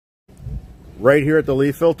Right here at the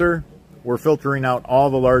leaf filter, we're filtering out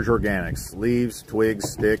all the large organics, leaves, twigs,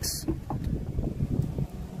 sticks.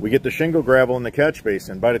 We get the shingle gravel in the catch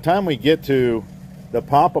basin. By the time we get to the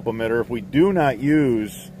pop-up emitter, if we do not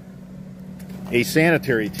use a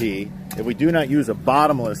sanitary tee, if we do not use a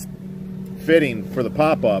bottomless fitting for the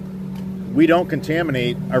pop-up, we don't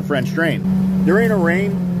contaminate our French drain. During a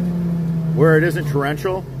rain where it isn't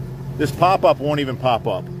torrential, this pop-up won't even pop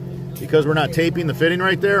up. Because we're not taping the fitting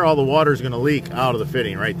right there, all the water is going to leak out of the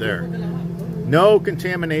fitting right there. No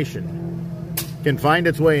contamination can find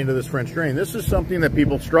its way into this French drain. This is something that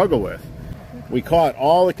people struggle with. We caught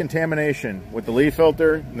all the contamination with the leaf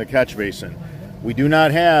filter and the catch basin. We do not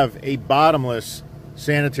have a bottomless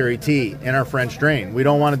sanitary tee in our French drain. We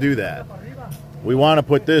don't want to do that. We want to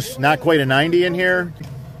put this, not quite a 90 in here.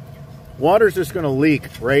 Water's just going to leak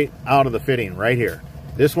right out of the fitting right here.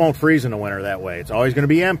 This won't freeze in the winter that way. It's always going to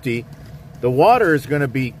be empty. The water is going to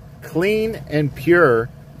be clean and pure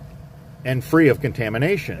and free of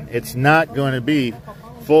contamination. It's not going to be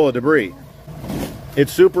full of debris.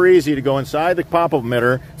 It's super easy to go inside the pop-up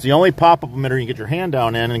emitter. It's the only pop-up emitter you can get your hand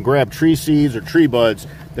down in and grab tree seeds or tree buds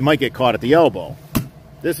that might get caught at the elbow.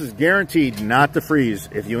 This is guaranteed not to freeze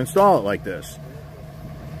if you install it like this.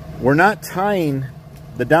 We're not tying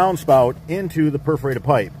the downspout into the perforated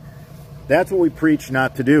pipe. That's what we preach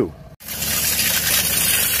not to do.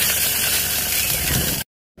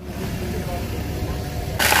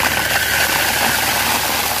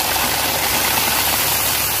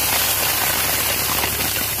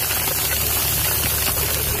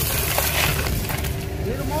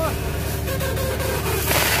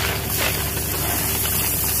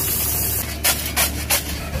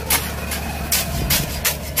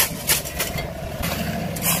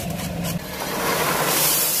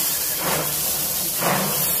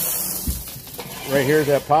 Right here's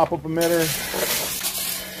that pop-up emitter.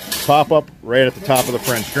 Pop-up right at the top of the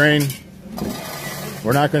French drain.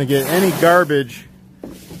 We're not going to get any garbage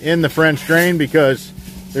in the French drain because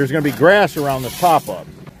there's going to be grass around this pop-up.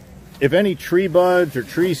 If any tree buds or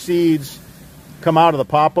tree seeds come out of the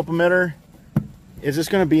pop-up emitter, it's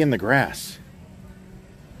just going to be in the grass.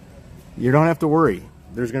 You don't have to worry.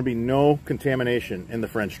 There's going to be no contamination in the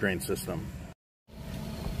French drain system.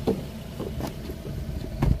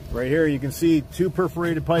 Right here you can see two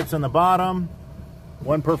perforated pipes on the bottom,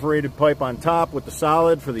 one perforated pipe on top with the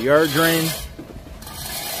solid for the yard drain.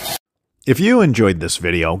 If you enjoyed this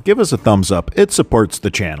video, give us a thumbs up. It supports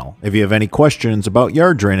the channel. If you have any questions about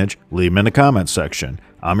yard drainage, leave them in the comments section.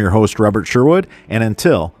 I'm your host, Robert Sherwood, and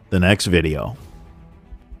until the next video.